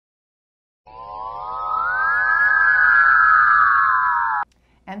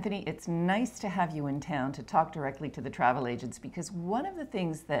Anthony, it's nice to have you in town to talk directly to the travel agents, because one of the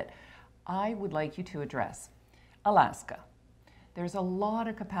things that I would like you to address, Alaska. There's a lot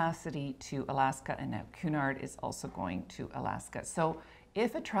of capacity to Alaska, and now Cunard is also going to Alaska. So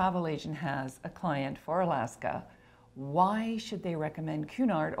if a travel agent has a client for Alaska, why should they recommend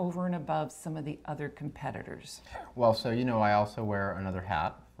Cunard over and above some of the other competitors? Well, so you know, I also wear another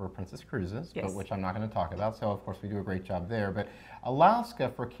hat for Princess Cruises, Yes. but which I'm not going to talk about. So of course we do a great job there. But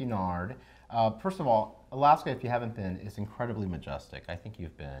Alaska for Cunard, first of all, Alaska, if you haven't been, is incredibly majestic. I think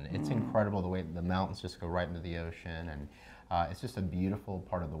you've been. It's incredible the way the mountains just go right into the ocean, and it's just a beautiful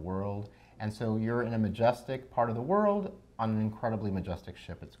part of the world. And so you're in a majestic part of the world on an incredibly majestic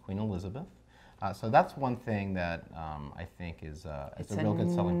ship. It's Queen Elizabeth. So that's one thing that I think is a real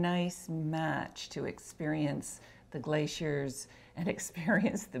good selling. It's a nice match to experience the glaciers and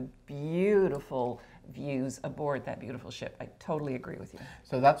experience the beautiful views aboard that beautiful ship. I totally agree with you.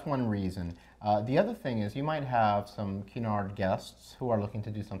 So that's one reason. The other thing is you might have some Cunard guests who are looking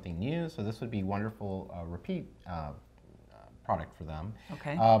to do something new, so this would be wonderful repeat product for them.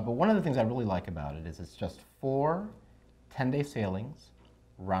 Okay. But one of the things I really like about it is it's just 4 10-day sailings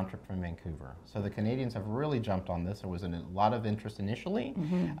round trip from Vancouver. So the Canadians have really jumped on this. There was a lot of interest initially,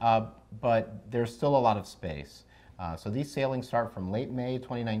 but there's still a lot of space. So these sailings start from late May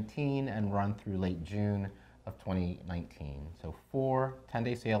 2019 and run through late June of 2019. So 4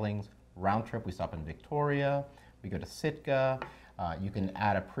 10-day sailings, round trip. We stop in Victoria, we go to Sitka. You can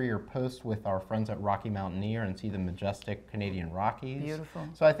add a pre or post with our friends at Rocky Mountaineer and see the majestic Canadian Rockies. Beautiful.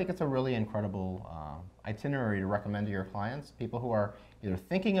 So I think it's a really incredible itinerary to recommend to your clients. People who are either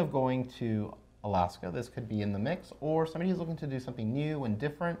thinking of going to Alaska, this could be in the mix, or somebody who's looking to do something new and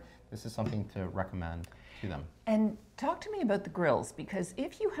different, this is something to recommend to them. And talk to me about the grills, because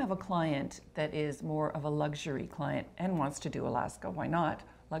if you have a client that is more of a luxury client and wants to do Alaska, why not?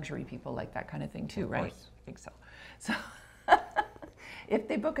 Luxury people like that kind of thing too, right? I think so. So if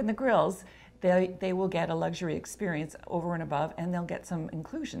they book in the grills, they will get a luxury experience over and above, and they'll get some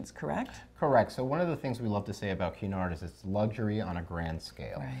inclusions, correct? Correct. So one of the things we love to say about Cunard is it's luxury on a grand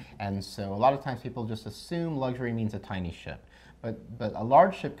scale. Right. And so a lot of times people just assume luxury means a tiny ship. But a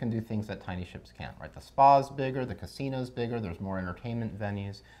large ship can do things that tiny ships can't, right? The spa's bigger, the casino's bigger, there's more entertainment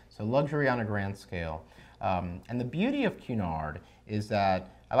venues. So luxury on a grand scale. And the beauty of Cunard is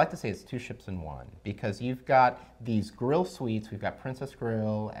that I like to say it's 2 ships in one, because you've got these grill suites. We've got Princess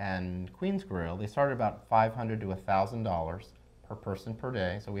Grill and Queen's Grill. They start at about $500 to $1,000 per person per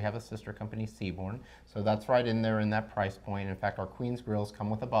day. So we have a sister company, Seabourn. So that's right in there in that price point. In fact, our Queen's Grills come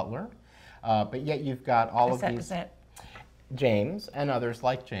with a butler. But yet you've got all of these. James and others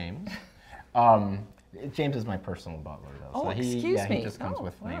like James. James is my personal butler, though. Oh, so he just comes Oh,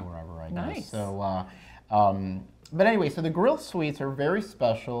 with me wherever I go. Nice. So, but anyway, so the grill suites are very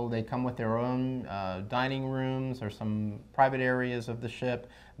special. They come with their own dining rooms or some private areas of the ship.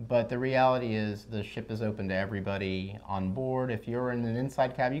 But the reality is the ship is open to everybody on board. If you're in an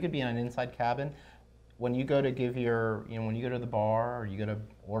inside cabin, you could be in an inside cabin. When you go to give your, when you go to the bar or you go to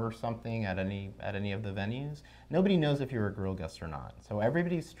order something at any of the venues, nobody knows if you're a grill guest or not. So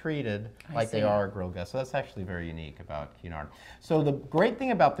everybody's treated like they are a grill guest. So that's actually very unique about Cunard. So the great thing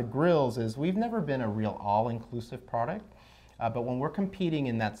about the grills is we've never been a real all-inclusive product. But when we're competing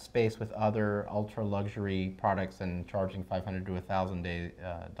in that space with other ultra-luxury products and charging $500 to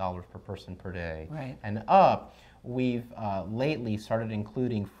 $1,000 per person per day and up, we've lately started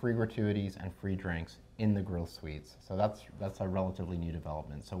including free gratuities and free drinks in the grill suites. So that's a relatively new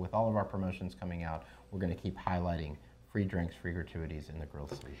development. So with all of our promotions coming out, we're going to keep highlighting free drinks, free gratuities in the grill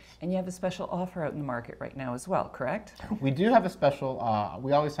suites. And you have a special offer out in the market right now as well, correct? We do have a special,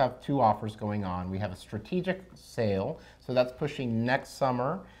 we always have 2 offers going on. We have a strategic sale, so that's pushing next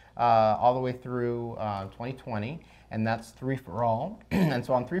summer all the way through 2020, and that's 3 for all. And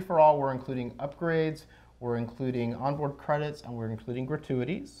so on 3 for all, we're including upgrades, we're including onboard credits, and we're including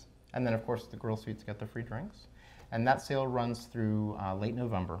gratuities. And then, of course, the grill suites get the free drinks. And that sale runs through late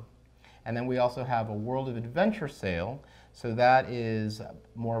November. And then we also have a World of Adventure sale. So that is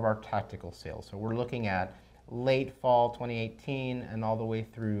more of our tactical sale. So we're looking at late fall 2018 and all the way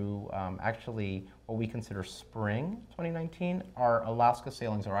through actually what we consider spring 2019. Our Alaska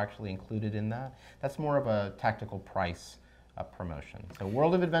sailings are actually included in that. That's more of a tactical price promotion. So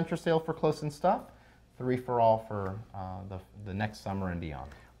World of Adventure sale for close-in stuff. 3 for all for the next summer and beyond.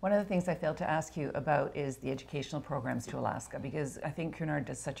 One of the things I failed to ask you about is the educational programs to Alaska, because I think Cunard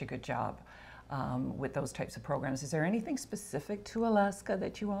does such a good job with those types of programs. Is there anything specific to Alaska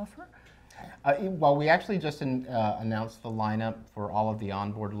that you offer? Well, we actually just announced the lineup for all of the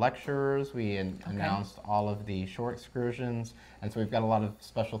onboard lectures. We announced all of the shore excursions, and so we've got a lot of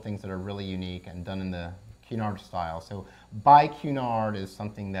special things that are really unique and done in the Cunard style. So by Cunard is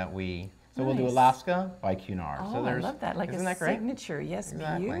something that so we'll do Alaska by Cunard. Oh, so I love that. Like isn't a that great? signature. Yes,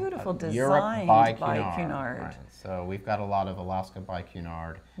 Exactly. beautiful design Europe by by Cunard. Right. So we've got a lot of Alaska by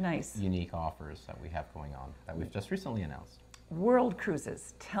Cunard Nice. unique offers that we have going on that we've just recently announced. World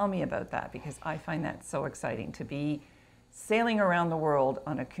cruises. Tell me about that, because I find that so exciting to be sailing around the world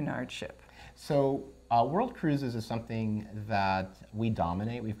on a Cunard ship. So World Cruises is something that we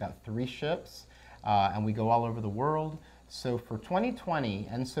dominate. We've got 3 ships, and we go all over the world. So for 2020,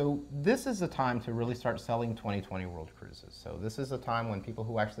 and so this is the time to really start selling 2020 World Cruises. So this is a time when people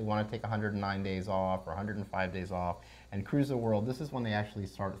who actually want to take 109 days off or 105 days off and cruise the world, this is when they actually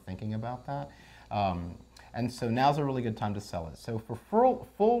start thinking about that. And so now's a really good time to sell it. So for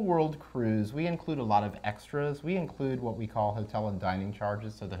full world cruise, we include a lot of extras. We include what we call hotel and dining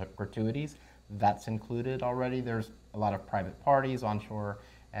charges, so the gratuities, that's included already. There's a lot of private parties onshore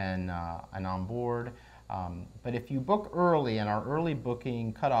and on board. But if you book early, and our early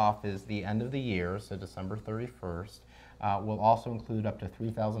booking cutoff is the end of the year, so December 31st, we'll also include up to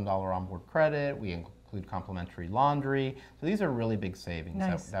 $3,000 onboard credit. We include complimentary laundry. So these are really big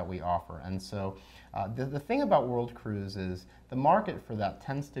savings that we offer. And so the thing about World Cruise is the market for that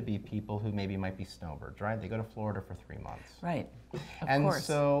tends to be people who maybe might be snowbirds, right? They go to Florida for 3 months. Right, of course.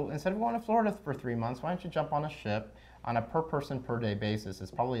 So instead of going to Florida for 3 months, why don't you jump on a ship? On a per person per day basis, it's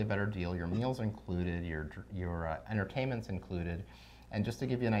probably a better deal. Your meals included, your entertainment's included. And just to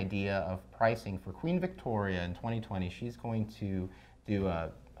give you an idea of pricing for Queen Victoria in 2020, she's going to do a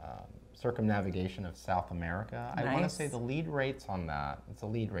circumnavigation of South America. Nice. I want to say the lead rates on that, it's a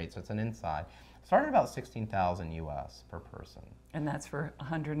lead rate, so it's an inside, started about 16,000 US per person. And that's for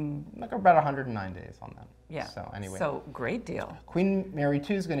Like about 109 days on that. Yeah. So anyway. So great deal. Queen Mary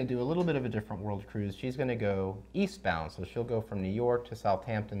 2 is going to do a little bit of a different world cruise. She's going to go eastbound, so she'll go from New York to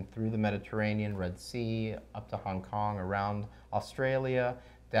Southampton through the Mediterranean, Red Sea, up to Hong Kong, around Australia,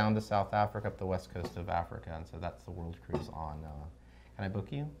 down to South Africa, up the west coast of Africa, and so that's the world cruise on. Can I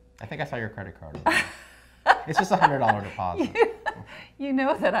book you? I think I saw your credit card. It's just a $100 deposit. You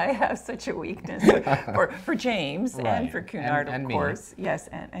know that I have such a weakness for James and for Cunard, of course. Me. Yes,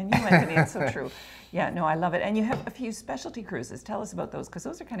 and you, Anthony, it's so true. Yeah, no, I love it. And you have a few specialty cruises. Tell us about those, because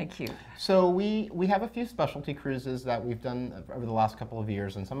those are kind of cute. So we have a few specialty cruises that we've done over the last couple of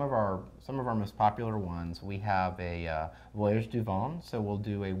years, and some of our most popular ones. We have a Voyage du Vin, so we'll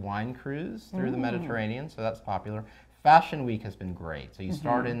do a wine cruise through the Mediterranean, so that's popular. Fashion Week has been great. So you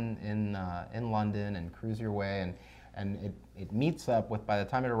start in London and cruise your way, and it meets up with, by the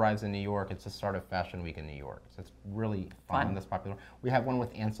time it arrives in New York, it's the start of Fashion Week in New York. So it's really fun and that's popular. We have one with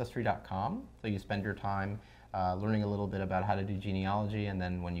Ancestry.com. So you spend your time learning a little bit about how to do genealogy, and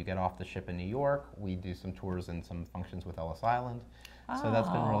then when you get off the ship in New York, we do some tours and some functions with Ellis Island. So that's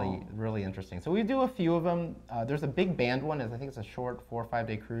been really, really interesting. So we do a few of them. There's a big band one. I think it's a short 4 or 5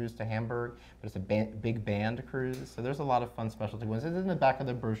 day cruise to Hamburg, but it's a big band cruise. So there's a lot of fun specialty ones. It's in the back of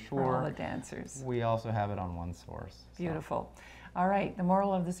the brochure. For all the dancers. We also have it on one source. Beautiful. So. All right, the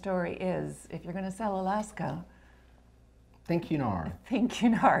moral of the story is, if you're going to sell Alaska, think Cunard. Think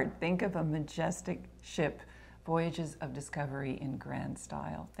Cunard. Think of a majestic ship, voyages of discovery in grand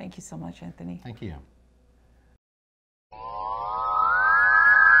style. Thank you so much, Anthony. Thank you.